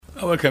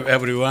Welcome,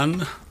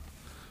 everyone.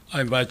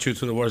 I invite you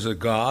to the words of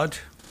God.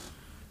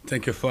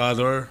 Thank you,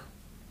 Father.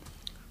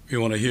 We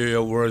want to hear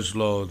your words,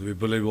 Lord. We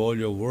believe all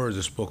your words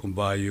are spoken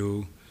by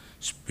you,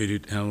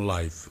 Spirit and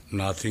life.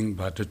 Nothing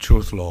but the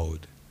truth,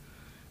 Lord.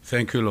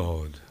 Thank you,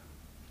 Lord.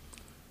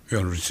 We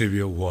want to receive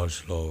your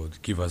words,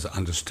 Lord. Give us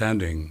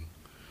understanding.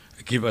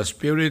 Give us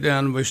spirit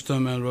and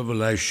wisdom and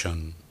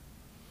revelation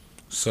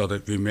so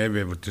that we may be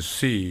able to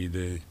see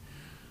the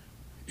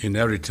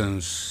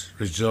inheritance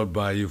reserved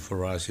by you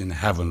for us in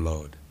heaven,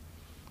 Lord.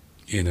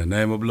 In the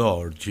name of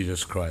Lord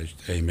Jesus Christ,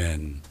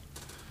 amen.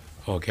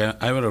 Okay,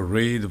 I want to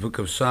read the book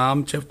of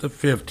Psalm chapter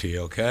 50,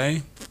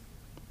 okay?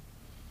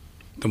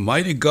 The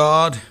mighty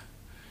God,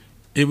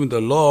 even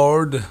the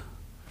Lord,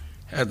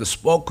 had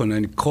spoken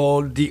and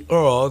called the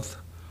earth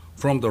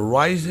from the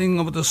rising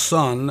of the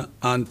sun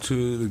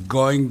unto the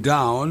going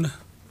down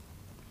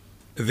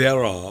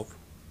thereof.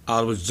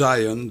 Out of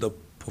Zion, the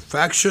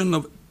perfection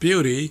of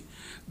beauty,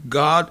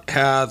 God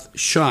hath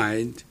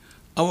shined.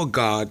 Our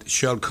God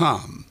shall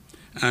come,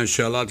 and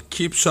shall not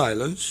keep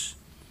silence.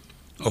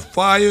 A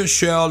fire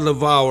shall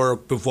devour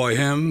before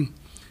him,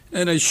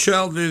 and it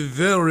shall be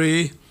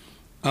very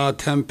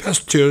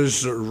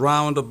tempestuous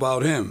round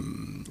about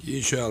him. He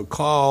shall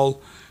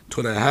call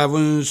to the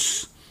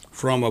heavens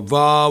from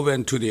above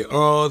and to the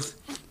earth,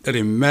 that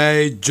he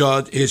may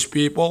judge his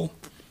people.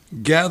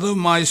 Gather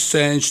my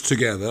saints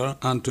together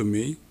unto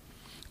me,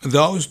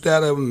 those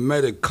that have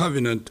made a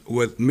covenant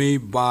with me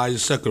by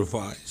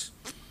sacrifice.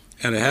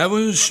 And the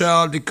heavens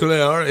shall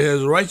declare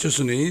his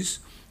righteousness,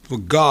 for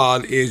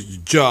God is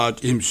judge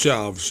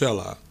himself,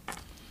 Selah.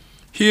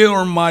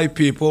 Hear, my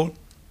people,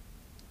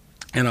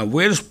 and I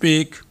will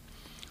speak.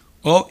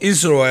 O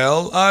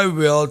Israel, I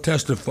will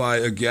testify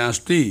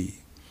against thee.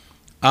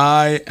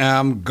 I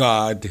am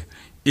God,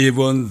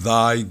 even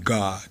thy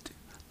God.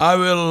 I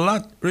will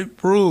not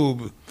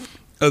reprove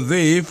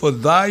thee for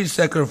thy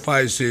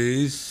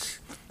sacrifices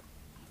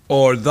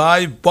or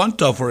thy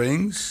burnt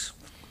offerings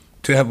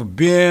to have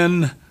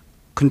been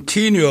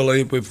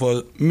continually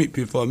before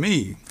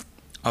me.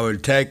 I will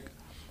take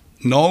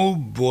no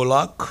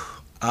bullock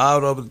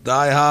out of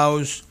thy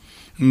house,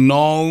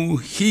 no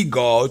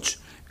he-goat,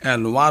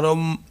 and one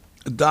of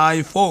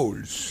thy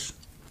folds.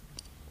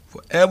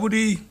 For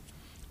every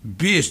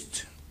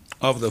beast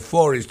of the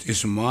forest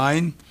is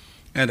mine,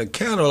 and the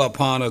cattle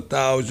upon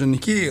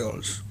 1,000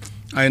 hills.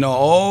 I know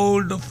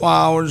all the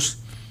fowls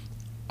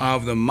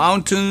of the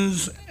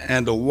mountains,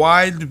 and the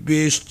wild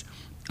beasts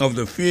of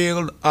the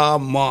field are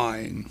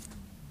mine.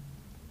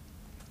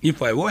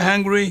 If I were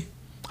hungry,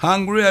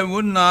 I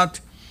would not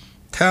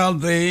tell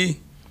thee,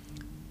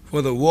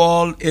 for the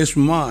world is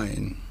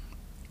mine,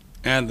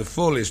 and the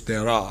fullness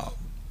thereof.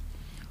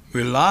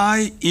 Will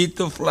I eat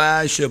the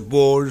flesh of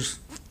bulls,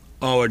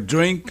 or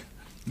drink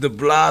the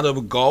blood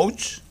of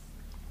goats?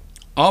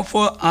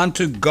 Offer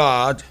unto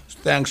God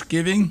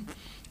thanksgiving,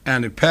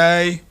 and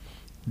pay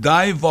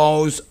thy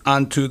vows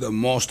unto the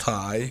Most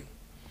High,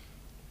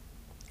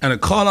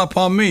 and call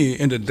upon me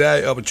in the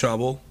day of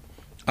trouble.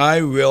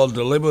 I will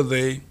deliver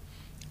thee,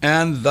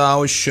 and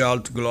thou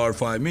shalt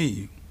glorify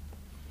me.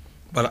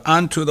 But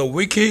unto the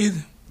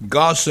wicked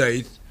God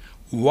saith,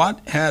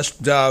 What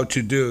hast thou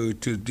to do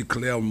to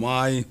declare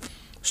my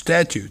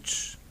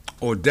statutes,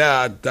 or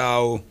that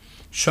thou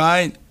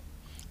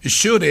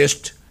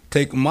shouldest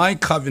take my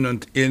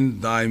covenant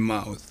in thy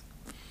mouth?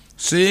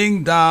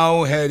 Seeing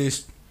thou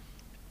hadst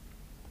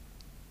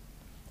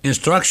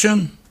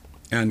instruction,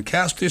 and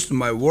castest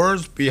my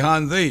words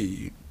behind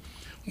thee,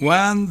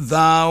 when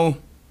thou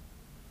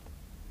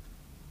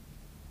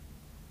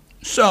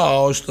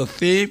sawest the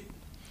thief,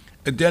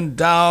 then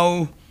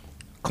thou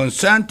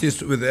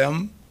consentest with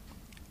them,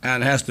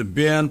 and hast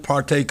been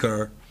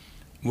partaker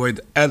with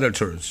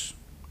editors.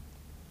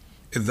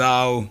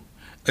 Thou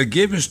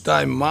givest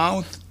thy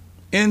mouth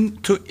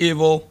into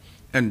evil,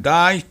 and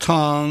thy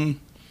tongue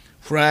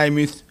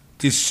frameth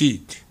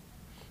deceit.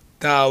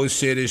 Thou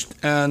sittest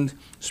and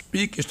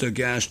speakest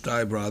against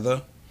thy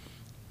brother.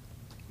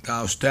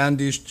 Thou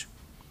slanderest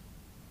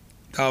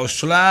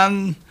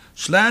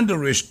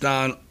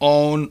thine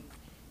own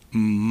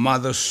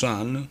mother's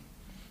son.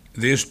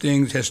 These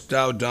things hast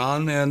thou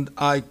done, and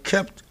I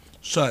kept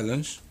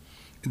silence.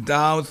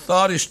 Thou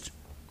thoughtest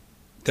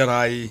that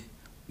I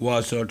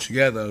was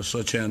altogether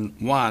such an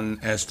one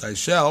as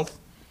thyself,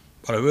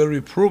 but I will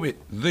reprove it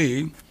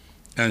thee,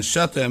 and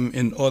set them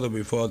in order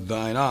before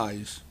thine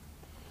eyes.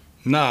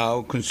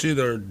 Now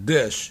consider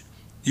this,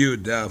 you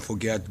that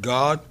forget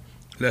God,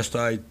 lest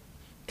I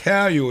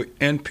tear you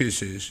in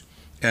pieces,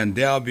 and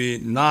there be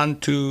none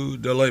to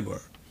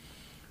deliver.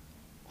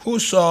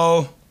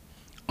 Whoso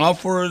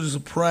offers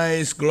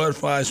praise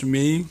glorifies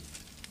me,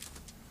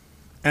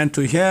 and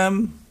to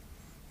him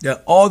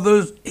that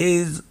orders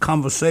his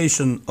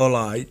conversation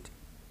aright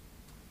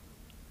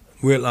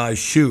will I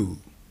shew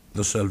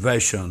the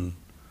salvation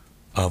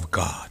of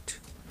God.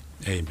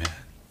 Amen.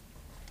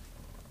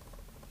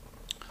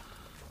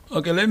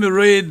 Okay, let me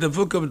read the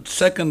book of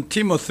 2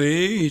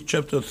 Timothy,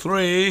 chapter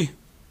 3,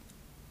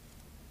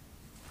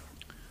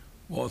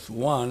 verse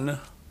 1.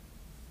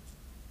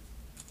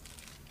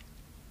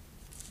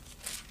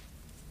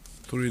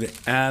 through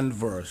the end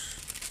verse,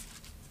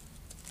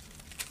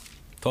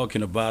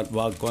 talking about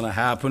what's going to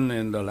happen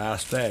in the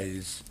last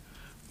days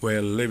we're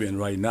living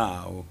right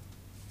now.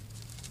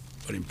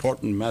 An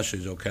important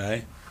message,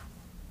 okay?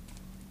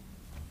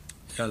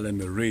 Yeah, let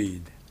me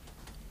read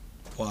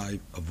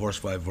verse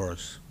by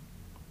verse.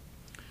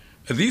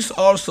 These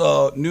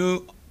also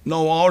know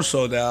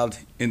also that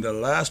in the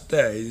last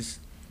days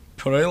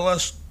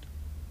perilous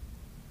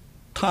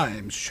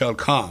times shall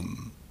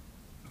come.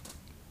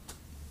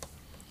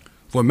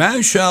 For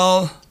men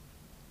shall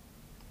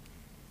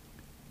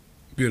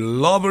be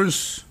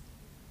lovers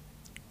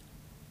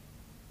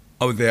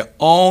of their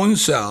own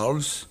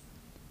selves,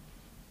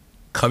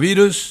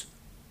 covetous,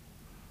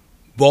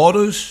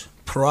 boasters,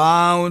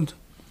 proud,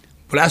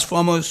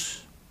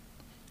 blasphemous,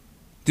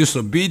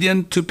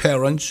 disobedient to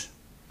parents,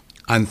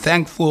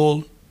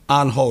 unthankful,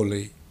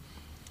 unholy,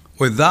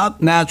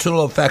 without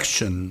natural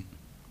affection,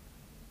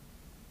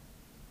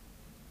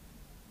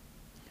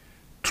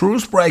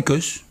 truth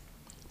breakers,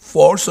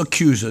 false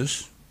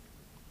accusers,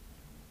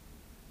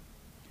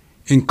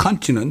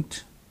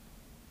 incontinent,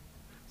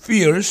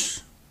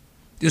 fierce,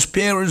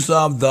 despairers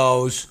of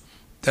those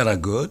that are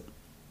good,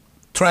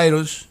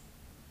 traitors,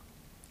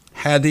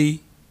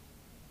 heady,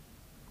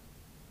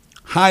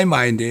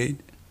 high-minded,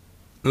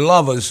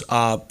 lovers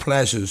of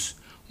pleasures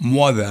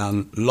more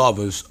than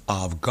lovers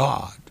of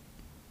God,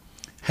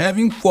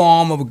 having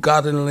form of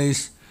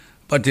godliness,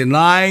 but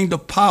denying the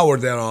power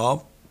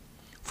thereof.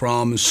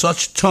 From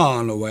such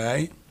turn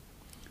away.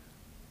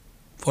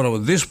 For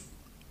of this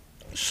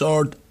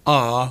sort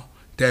are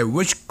they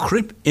which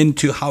creep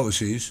into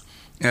houses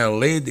and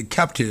lead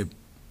captive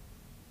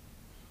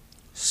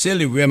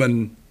silly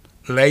women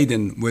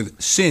laden with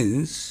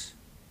sins,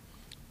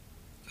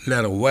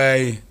 led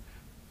away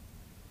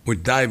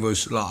with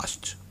divers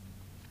lusts,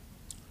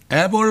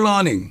 ever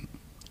learning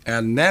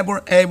and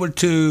never able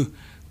to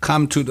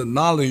come to the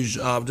knowledge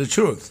of the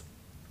truth.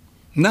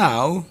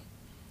 Now,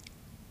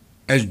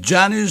 as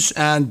Jannes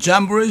and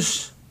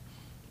Jambres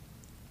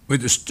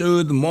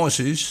withstood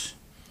Moses,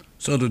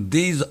 so do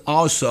these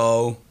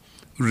also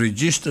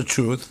resist the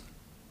truth,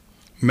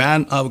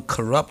 men of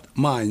corrupt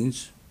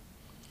minds,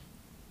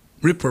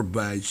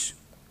 reprobates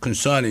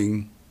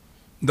concerning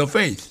the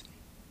faith.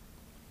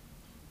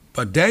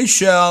 But they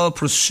shall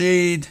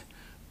proceed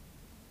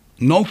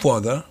no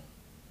further,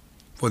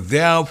 for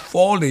their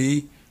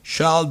folly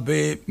shall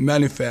be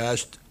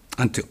manifest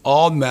unto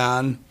all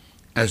men,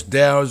 as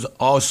theirs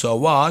also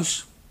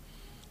was.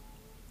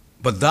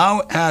 But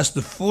thou hast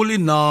fully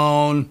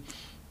known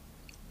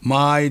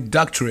my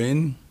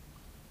doctrine,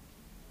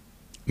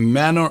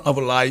 manner of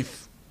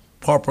life,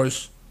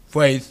 purpose,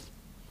 faith,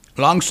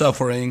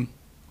 longsuffering,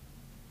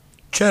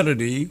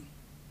 charity,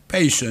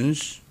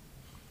 patience,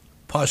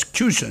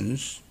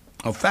 persecutions,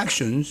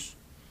 affections,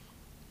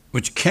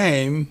 which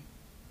came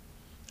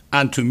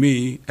unto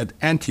me at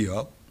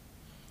Antioch,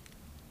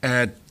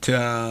 at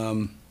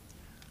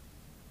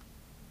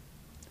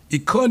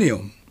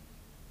Iconium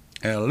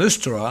and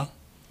Lystra.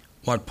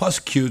 What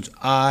persecutes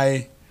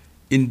I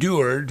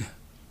endured,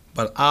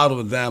 but out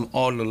of them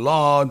all the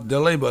Lord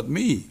delivered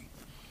me.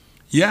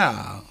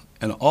 Yeah,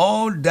 and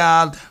all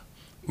that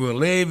will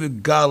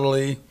live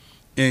godly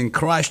in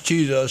Christ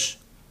Jesus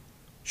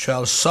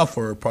shall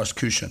suffer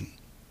persecution.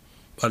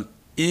 But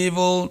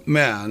evil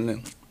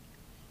men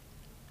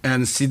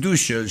and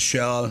seducers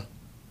shall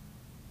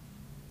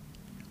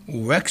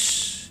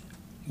wax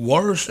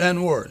worse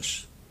and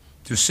worse,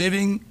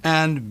 deceiving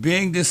and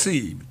being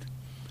deceived.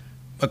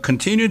 But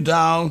continue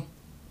thou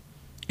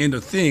in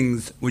the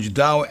things which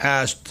thou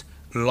hast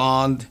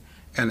learned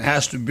and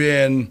hast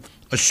been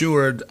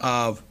assured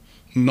of,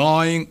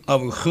 knowing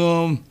of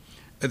whom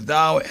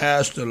thou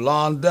hast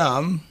learned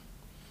them,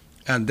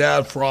 and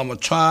that from a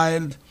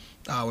child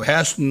thou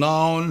hast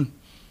known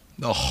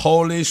the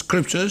holy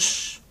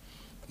scriptures,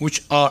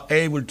 which are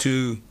able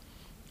to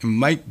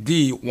make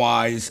thee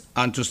wise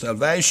unto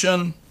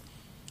salvation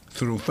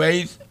through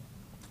faith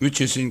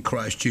which is in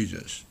Christ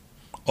Jesus.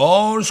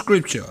 All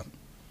scripture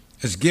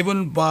is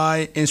given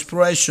by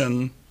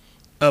inspiration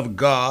of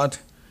God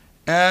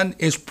and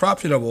is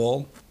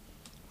profitable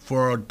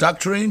for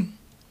doctrine,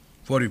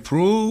 for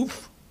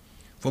reproof,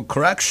 for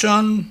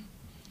correction,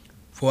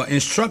 for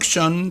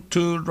instruction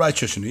to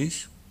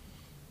righteousness,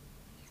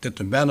 that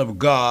the man of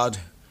God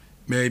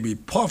may be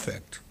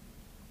perfect,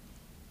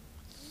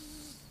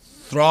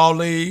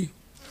 thoroughly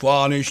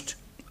furnished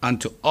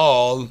unto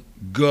all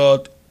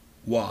good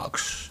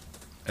works.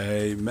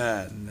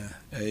 Amen.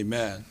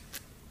 Amen.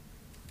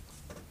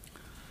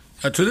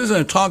 Today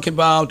I'm talking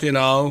about,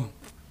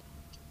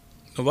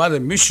 what the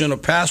mission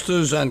of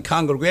pastors and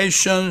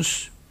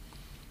congregations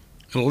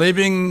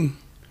living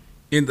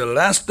in the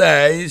last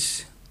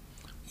days,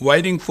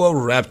 waiting for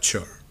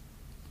rapture,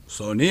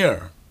 so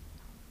near.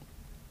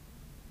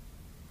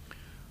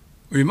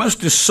 We must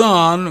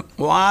discern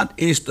what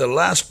is the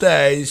last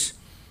days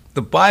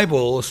the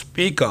Bible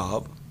speaks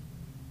of.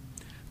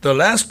 The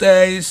last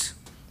days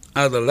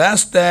are the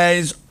last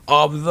days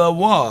of the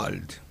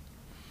world.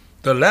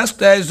 The last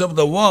days of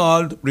the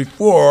world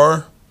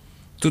refer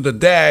to the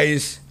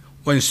days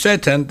when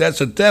Satan, that's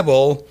the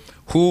devil,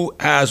 who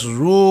has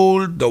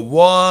ruled the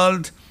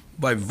world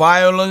by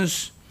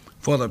violence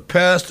for the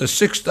past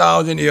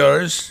 6,000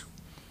 years,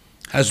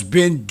 has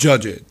been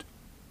judged.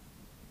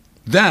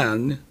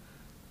 Then,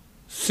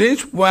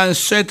 since when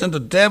Satan the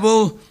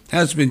devil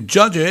has been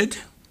judged,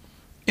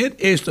 it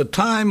is the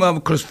time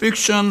of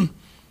crucifixion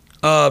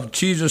of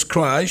Jesus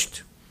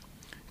Christ.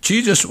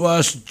 Jesus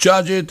was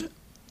judged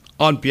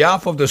on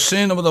behalf of the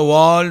sin of the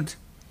world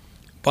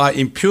by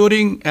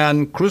imputing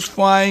and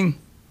crucifying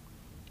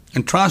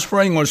and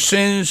transferring our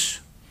sins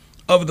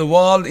of the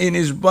world in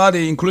his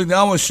body, including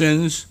our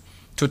sins,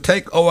 to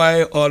take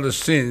away all the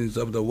sins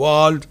of the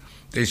world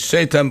that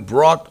Satan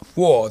brought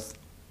forth.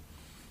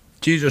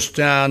 Jesus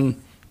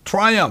then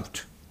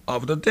triumphed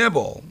over the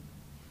devil,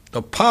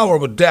 the power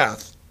of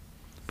death.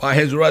 By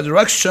his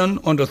resurrection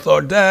on the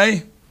third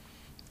day,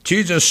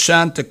 Jesus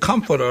sent the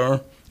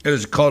Comforter. It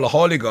is called the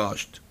Holy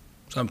Ghost,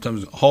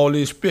 sometimes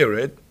Holy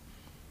Spirit,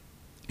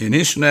 in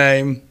his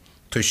name,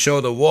 to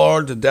show the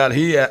world that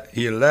he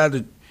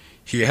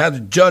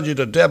had judged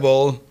the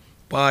devil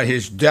by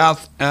his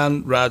death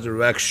and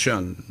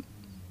resurrection.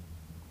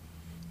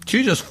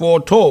 Jesus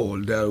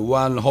foretold that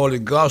when the Holy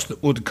Ghost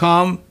would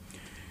come,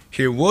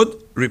 he would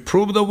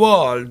reprove the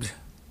world.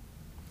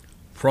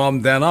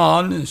 From then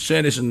on,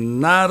 sin is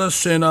not a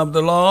sin of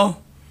the law,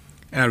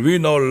 and we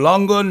no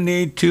longer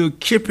need to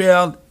keep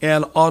it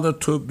in order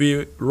to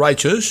be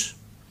righteous.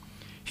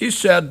 He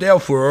said,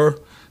 therefore,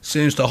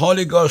 since the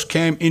Holy Ghost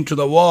came into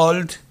the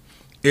world,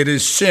 it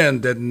is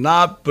sin that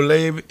not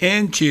believe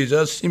in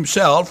Jesus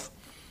himself,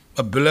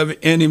 but believe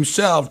in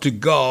himself to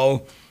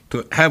go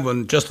to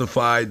heaven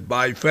justified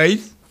by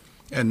faith,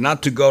 and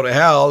not to go to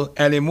hell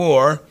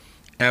anymore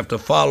after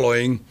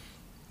following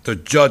the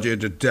judge of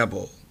the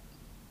devil.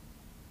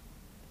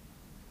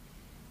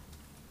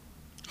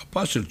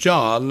 Apostle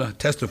John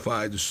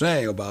testified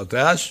saying about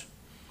that,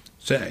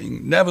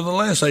 saying,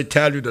 nevertheless, I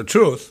tell you the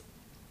truth.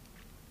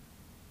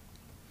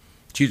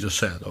 Jesus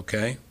said,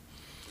 okay,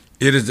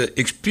 it is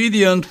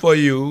expedient for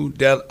you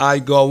that I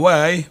go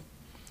away,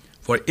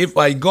 for if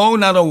I go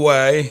not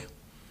away,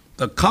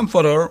 the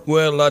Comforter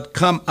will not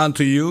come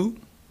unto you,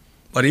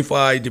 but if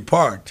I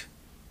depart,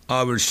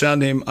 I will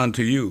send him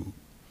unto you.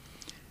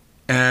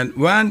 And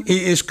when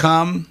he is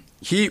come,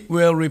 he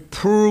will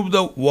reprove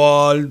the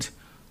world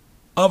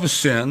of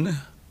sin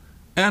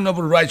and of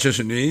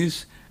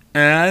righteousness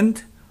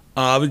and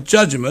of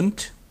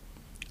judgment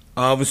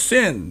of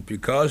sin,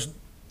 because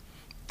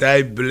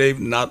they believe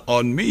not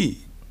on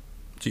me,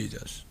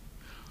 Jesus.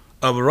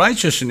 Of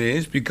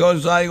righteousness,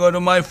 because I go to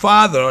my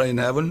Father in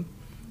heaven,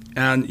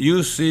 and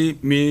you see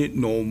me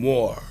no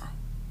more.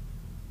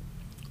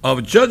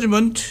 Of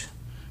judgment,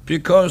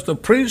 because the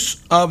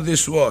prince of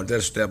this world,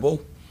 that's the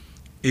devil,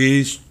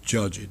 is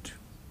judged.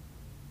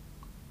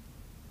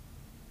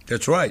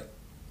 That's right.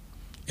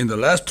 In the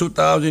last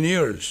 2,000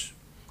 years,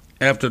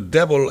 after the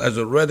devil has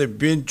already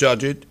been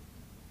judged,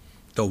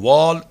 the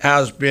world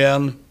has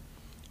been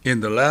in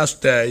the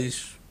last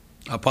days.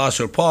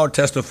 Apostle Paul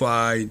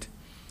testified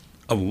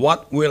of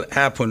what will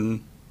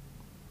happen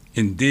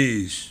in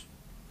these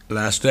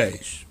last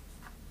days,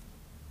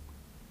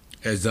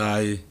 as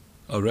I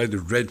already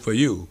read for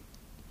you.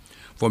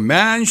 For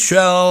man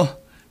shall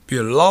be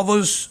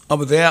lovers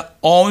of their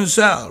own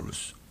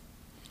selves,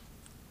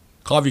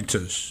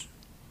 covetous,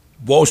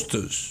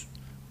 boasters,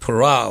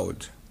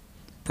 proud,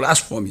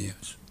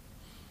 blasphemous,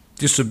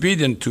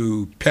 disobedient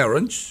to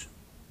parents,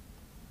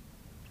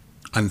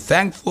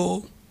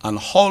 unthankful,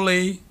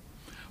 unholy,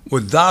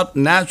 without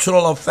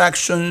natural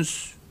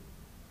affections,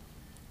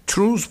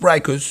 truth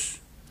breakers,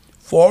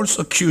 false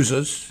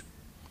accusers,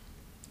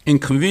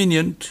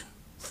 inconvenient,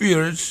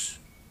 fierce,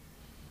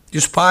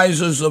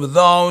 despisers of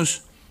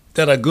those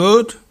that are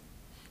good,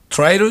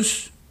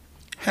 traitors,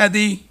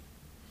 heady,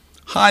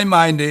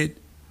 high-minded,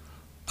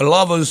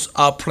 lovers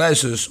of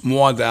pleasures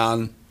more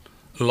than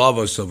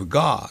lovers of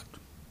God,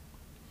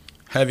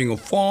 having a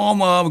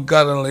form of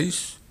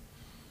godliness,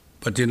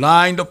 but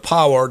denying the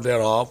power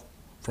thereof,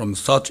 from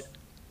such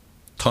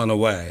turn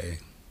away.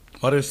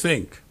 What do you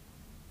think?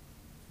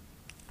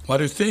 What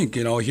do you think,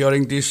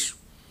 hearing this,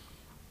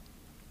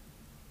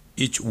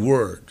 each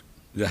word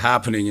that's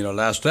happening in the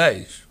last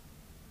days?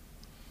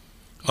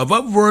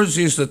 Above verse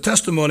is the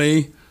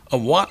testimony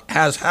of what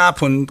has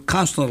happened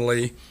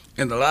constantly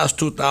in the last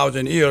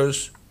 2,000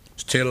 years,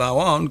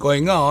 still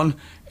going on,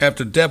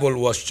 after the devil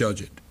was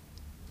judged.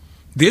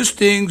 These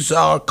things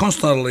are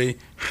constantly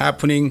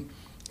happening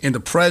in the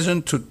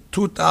present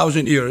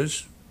 2,000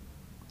 years,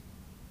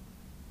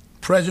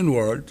 present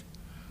world.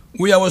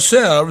 We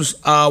ourselves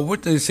are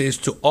witnesses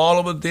to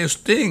all of these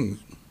things.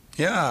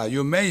 Yeah,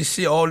 you may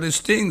see all these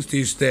things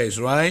these days,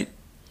 right?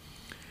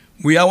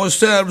 We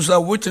ourselves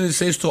are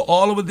witnesses to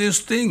all of these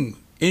things.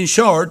 In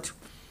short,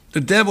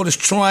 the devil is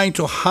trying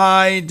to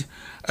hide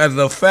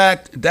the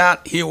fact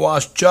that he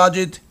was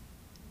judged,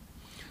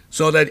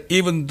 so that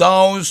even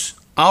those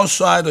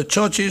outside the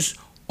churches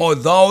or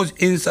those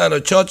inside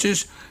the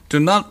churches do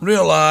not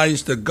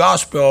realize the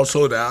gospel,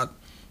 so that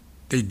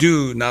they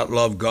do not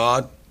love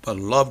God, but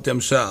love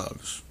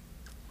themselves.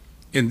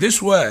 In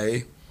this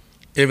way,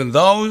 even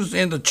those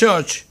in the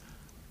church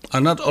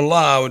are not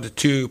allowed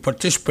to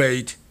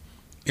participate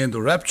in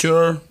the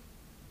rapture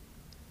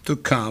to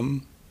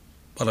come,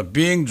 but are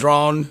being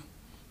drawn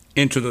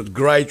into the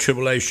great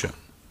tribulation.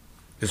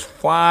 This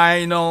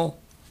final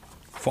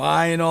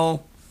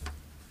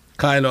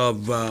kind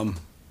of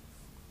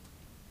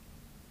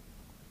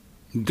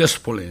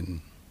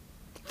discipline,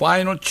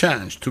 final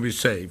chance to be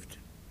saved.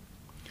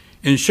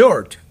 In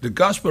short, the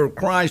gospel of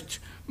Christ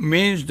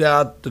means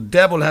that the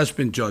devil has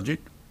been judged.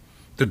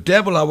 The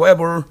devil,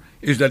 however,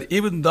 is that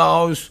even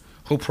those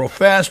who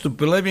profess to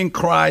believe in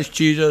Christ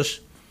Jesus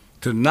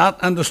do not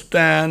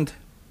understand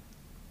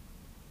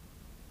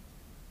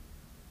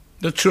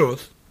the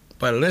truth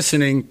by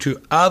listening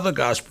to other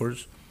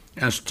gospels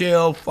and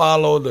still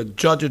follow the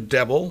judged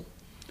devil.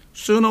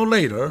 Sooner or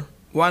later,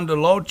 when the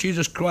Lord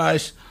Jesus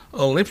Christ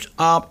lifts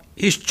up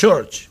his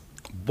church,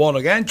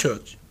 born-again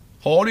church,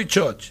 holy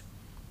church,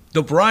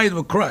 the bride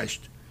of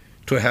Christ,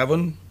 to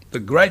heaven, the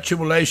great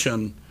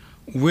tribulation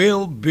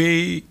will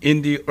be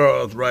in the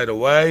earth right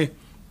away,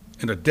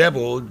 and the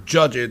devil,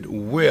 judged,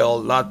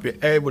 will not be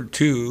able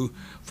to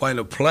find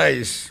a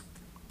place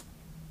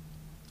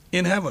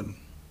in heaven,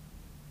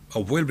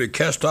 or will be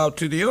cast out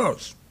to the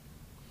earth.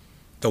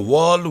 The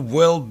world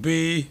will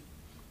be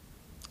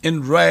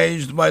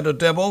enraged by the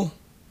devil,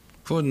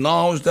 who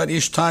knows that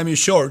his time is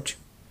short.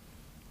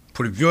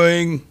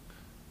 Previewing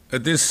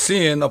this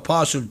scene,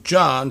 Apostle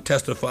John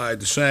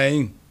testified,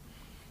 saying,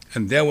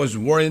 "And there was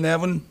war in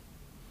heaven.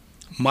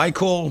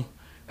 Michael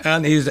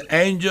and his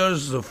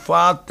angels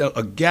fought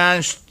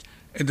against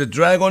the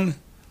dragon,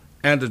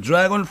 and the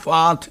dragon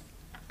fought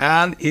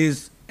and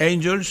his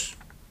angels,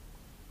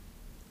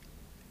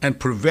 and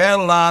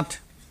prevailed not,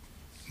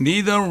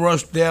 neither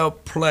was their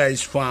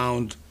place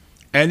found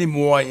any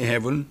more in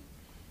heaven.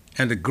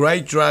 And the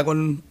great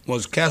dragon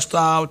was cast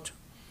out,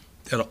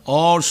 that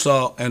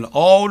also an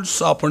old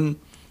serpent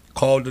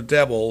called the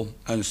devil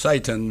and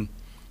Satan,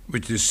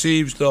 which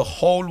deceives the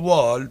whole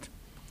world.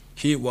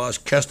 He was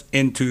cast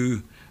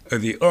into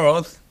the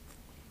earth,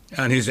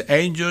 and his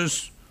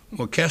angels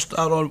were cast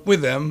out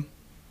with them.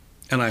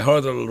 And I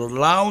heard a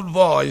loud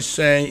voice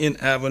saying in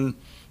heaven,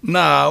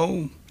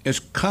 Now is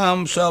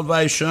come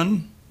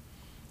salvation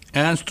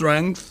and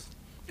strength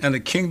and the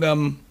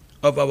kingdom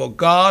of our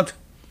God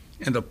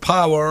and the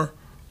power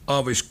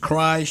of his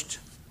Christ.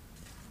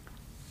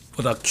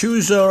 For the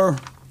accuser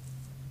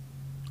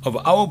of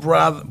our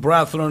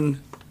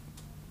brethren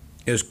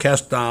is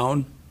cast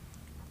down,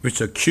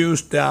 which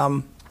accused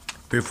them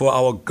before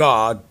our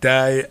God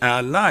day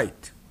and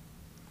night.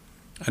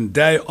 And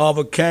they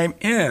overcame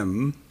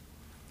him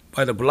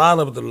by the blood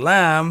of the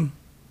Lamb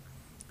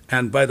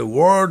and by the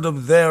word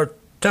of their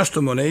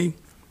testimony,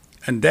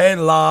 and they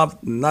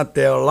loved not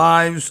their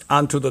lives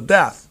unto the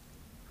death.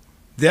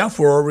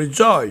 Therefore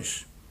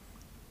rejoice,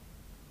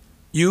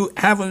 you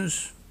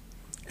heavens,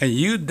 and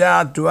you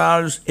that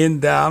dwells in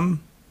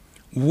them.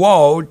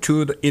 Woe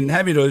to the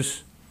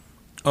inhabitants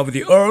of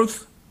the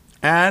earth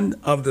and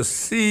of the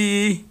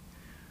sea,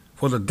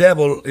 for the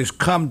devil is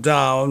come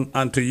down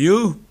unto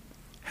you,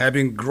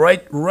 having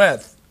great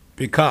wrath,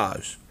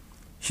 because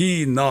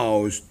he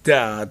knows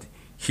that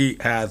he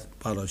hath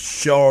but a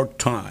short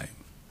time.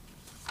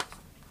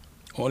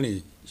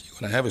 Only he's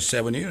going to have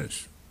 7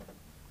 years.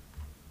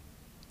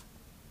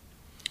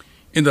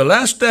 In the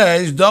last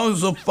days,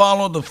 those who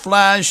follow the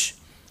flesh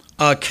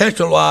are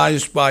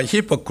characterized by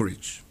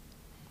hypocrites,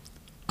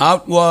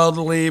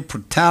 outwardly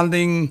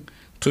pretending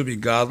to be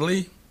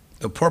godly.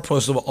 The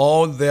purpose of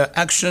all their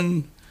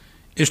action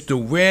is to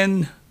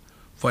win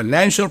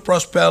financial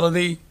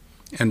prosperity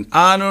and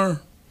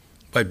honor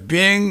by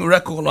being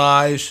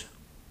recognized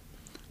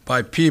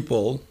by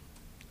people.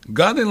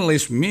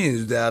 Godliness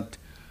means that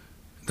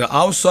the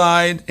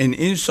outside and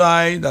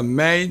inside are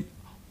made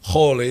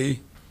holy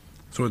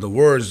through the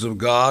words of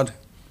God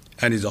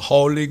and his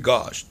Holy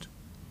Ghost.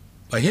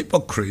 But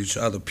hypocrites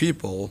are the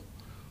people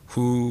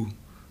who,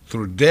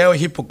 through their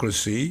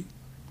hypocrisy,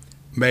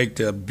 make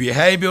their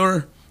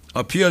behavior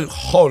appear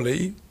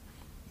holy.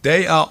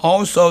 They are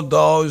also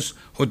those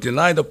who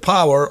deny the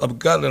power of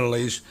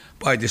godliness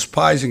by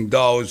despising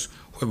those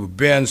who have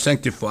been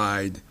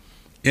sanctified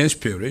in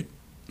spirit,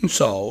 and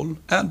soul,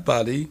 and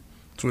body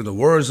through the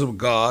words of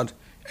God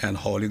and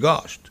Holy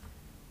Ghost.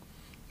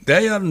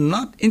 They are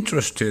not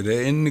interested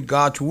in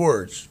God's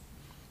words,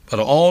 but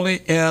only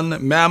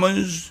in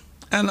mammons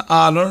and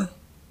honor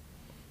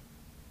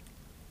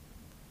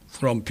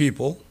from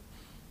people.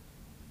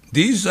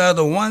 These are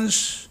the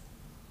ones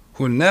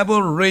who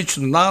never reach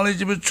the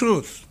knowledge of the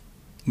truth,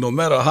 no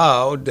matter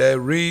how they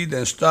read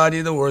and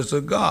study the words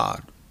of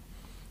God.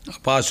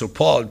 Apostle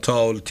Paul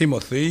told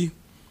Timothy,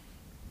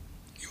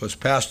 he was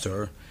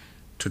pastor,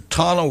 to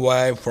turn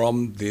away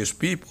from these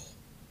people.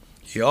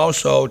 He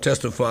also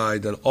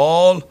testified that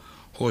all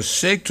who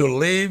seek to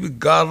live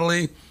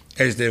godly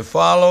as they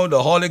follow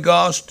the Holy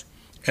Ghost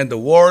and the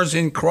words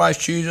in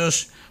Christ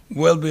Jesus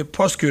will be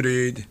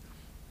persecuted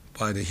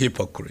by the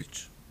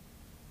hypocrites,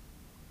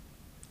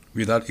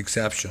 without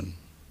exception.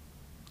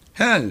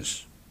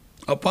 Hence,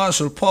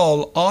 Apostle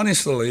Paul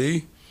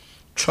honestly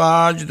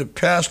charged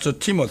Pastor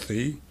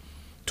Timothy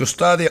to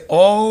study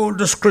all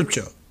the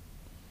Scripture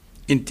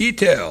in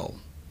detail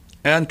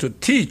and to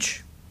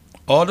teach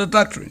all the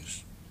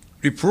doctrines,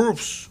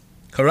 reproofs,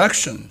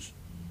 corrections,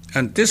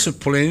 and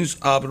disciplines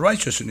of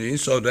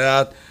righteousness, so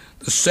that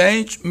the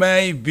saints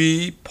may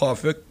be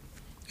perfect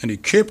and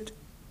equipped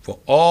for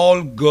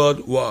all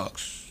good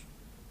works.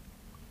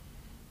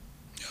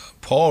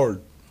 Paul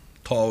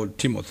told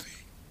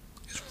Timothy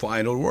his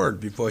final word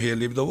before he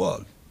left the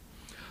world.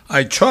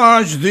 I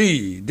charge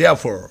thee,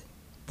 therefore,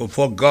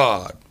 before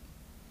God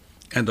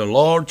and the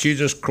Lord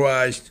Jesus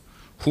Christ,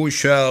 who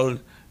shall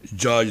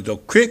judge the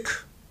quick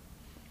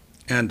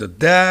and the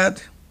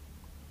dead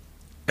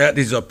at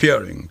his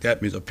appearing.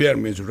 That means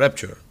appearing means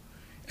rapture.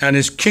 And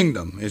his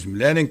kingdom, his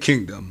millennium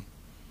kingdom.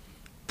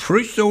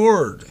 Preach the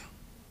word.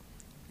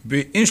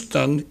 Be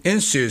instant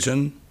in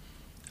season,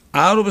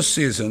 out of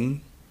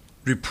season,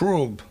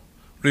 reprove,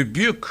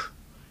 rebuke,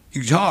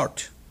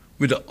 exhort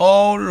with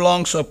all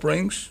long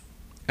sufferings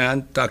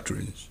and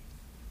doctrines.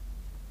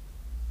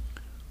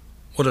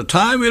 For the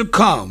time will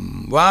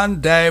come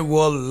when they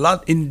will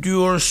not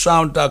endure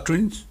sound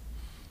doctrines,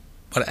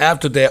 but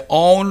after their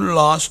own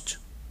lust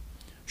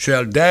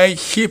shall they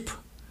heap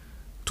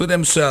to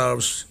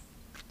themselves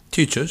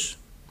teachers,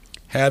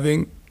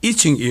 having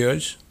itching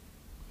ears,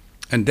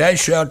 and they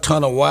shall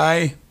turn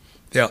away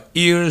their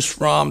ears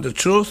from the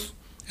truth,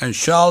 and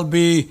shall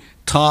be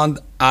turned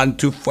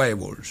unto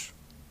fables.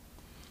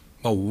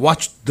 But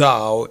watch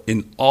thou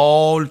in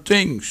all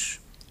things,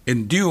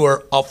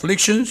 endure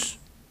afflictions,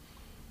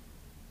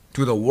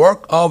 to the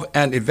work of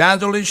an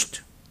evangelist,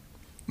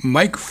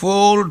 make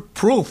full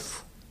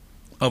proof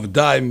of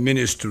thy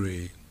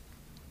ministry.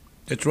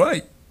 That's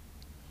right.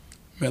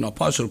 When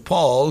Apostle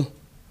Paul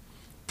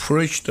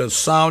preached the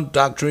sound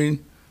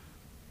doctrine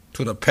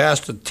to the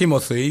pastor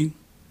Timothy,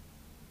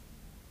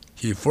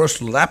 he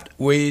first left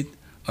with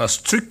a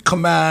strict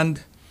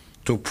command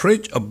to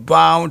preach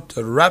about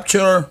the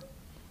rapture,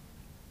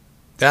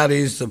 that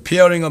is, the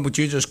appearing of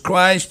Jesus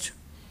Christ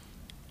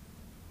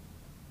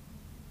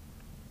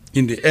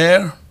in the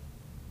air,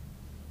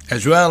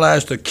 as well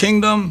as the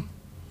kingdom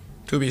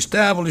to be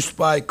established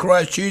by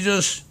Christ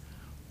Jesus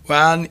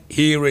when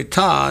he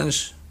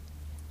returns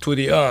to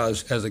the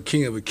earth as the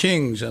King of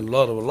kings and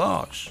Lord of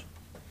lords,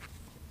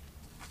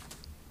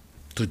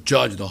 to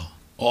judge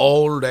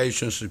all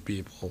nations of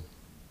people.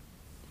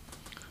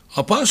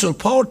 Apostle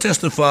Paul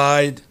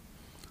testified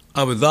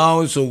of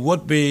those who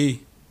would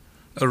be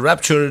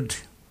raptured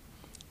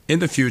in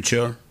the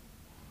future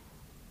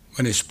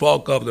when he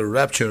spoke of the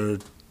rapture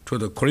to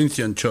the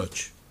Corinthian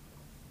church.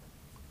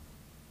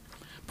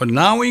 But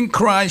now in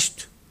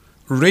Christ,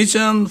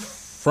 risen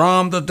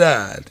from the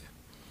dead,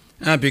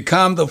 and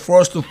become the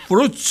first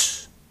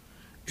fruits,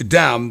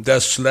 them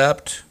that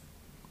slept.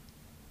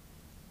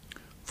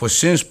 For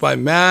since by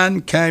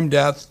man came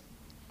death,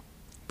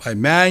 by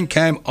man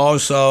came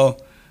also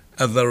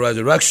the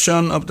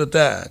resurrection of the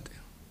dead.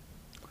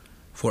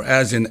 For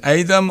as in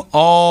Adam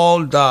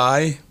all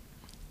die,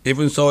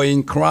 even so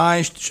in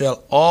Christ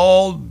shall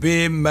all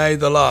be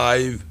made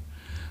alive,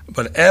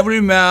 but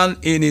every man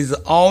in his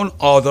own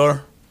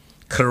order.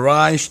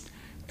 Christ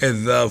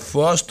is the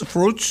first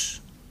fruits.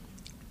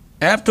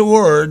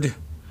 Afterward,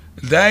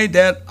 they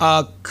that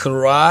are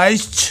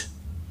Christ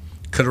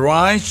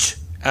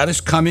at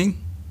his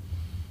coming.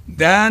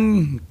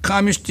 Then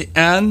comes the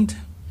end,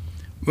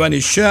 when he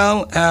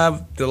shall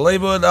have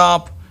delivered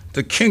up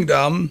the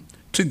kingdom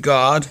to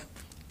God,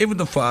 even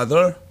the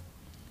Father,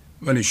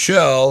 when he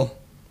shall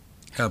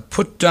have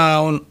put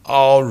down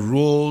all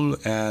rule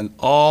and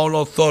all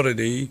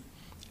authority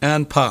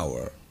and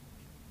power.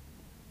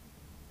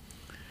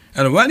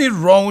 And when he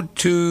wrote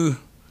to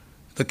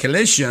the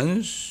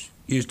Galatians,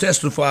 he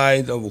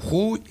testified of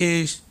who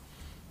is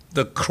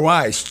the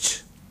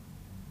Christ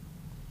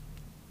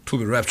to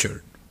be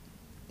raptured.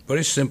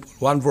 Very simple,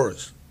 one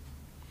verse.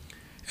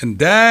 And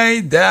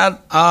they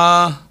that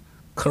are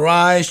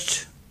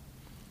Christ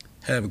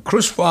have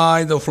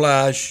crucified the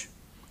flesh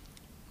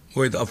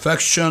with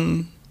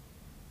affection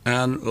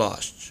and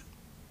lust.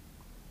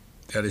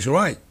 That is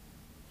right.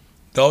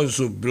 Those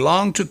who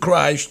belong to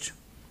Christ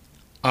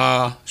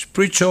are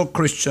spiritual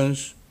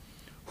Christians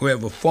who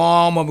have a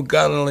form of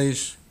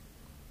godliness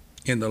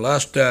in the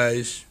last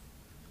days,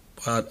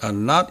 but are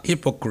not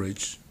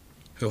hypocrites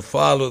who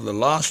follow the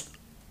lust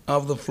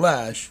of the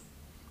flesh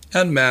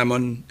and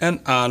mammon and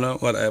honor,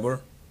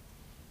 whatever,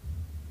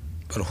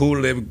 but who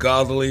live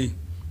godly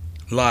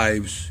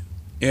lives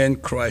in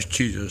Christ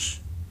Jesus.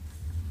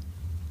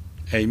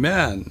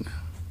 Amen.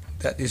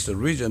 That is the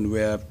reason we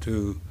have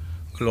to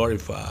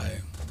glorify.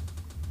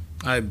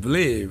 I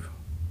believe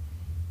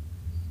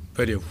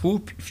very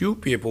few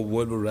people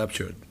would be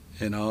raptured,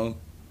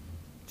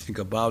 Think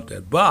about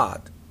that.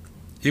 But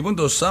even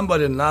though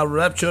somebody not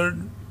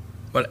raptured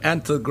but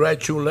enter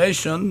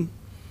graduation,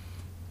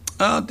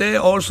 they're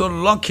also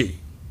lucky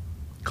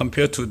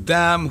compared to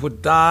them who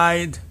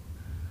died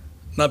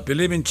not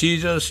believing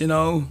Jesus,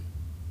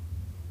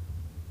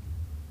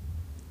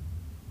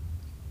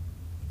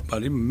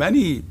 But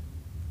many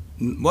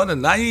more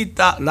than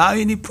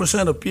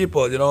 90% of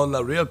people,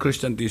 the real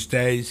Christian these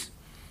days,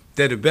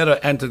 they'd better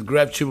enter the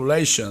great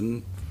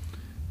tribulation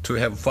to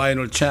have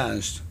final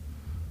chance,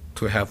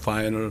 to have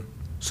final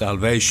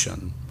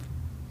salvation.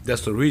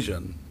 That's the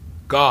reason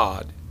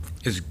God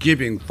is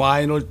giving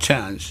final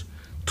chance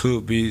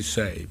to be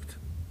saved.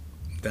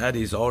 That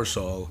is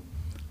also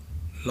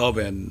love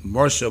and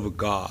mercy of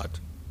God,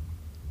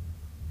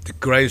 the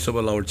grace of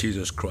our Lord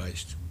Jesus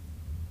Christ.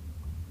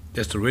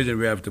 That's the reason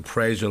we have to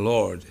praise the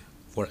Lord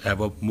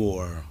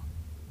forevermore.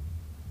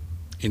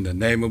 In the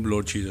name of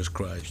Lord Jesus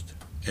Christ,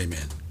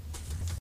 amen.